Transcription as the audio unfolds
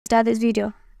after this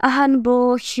video. Ahn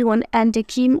Bo Hyun and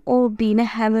Kim Oh Bin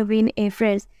have been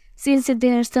friends since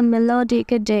their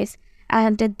melodic days,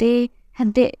 and they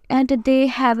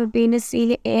have been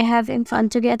seen having fun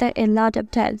together a lot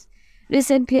of times.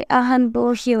 Recently, Ahn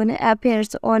Bo Hyun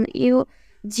appears on Yoo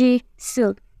Ji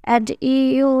Suk, and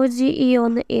Yoo Ji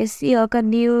Hyun is Seok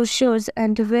new shows,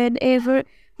 and whenever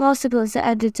possible,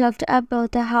 and talked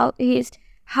about how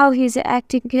his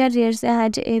acting career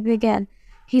had began.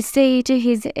 He said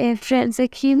his friend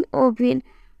Kim Oh Bin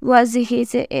was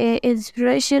his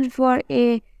inspiration for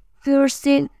a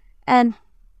pursuing an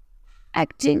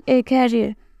acting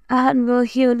career. Ahn Bo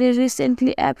Hyun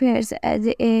recently appears as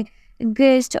a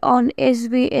guest on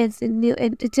SBS new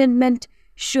entertainment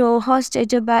show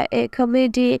hosted by a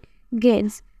comedy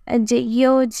games, and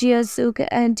Yoo Ji Suk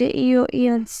and Yoo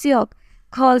Eun Seok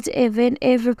called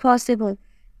whenever possible.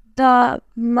 The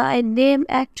My Name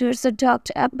actors talked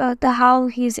about how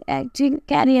his acting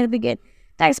career began.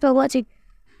 Thanks for watching.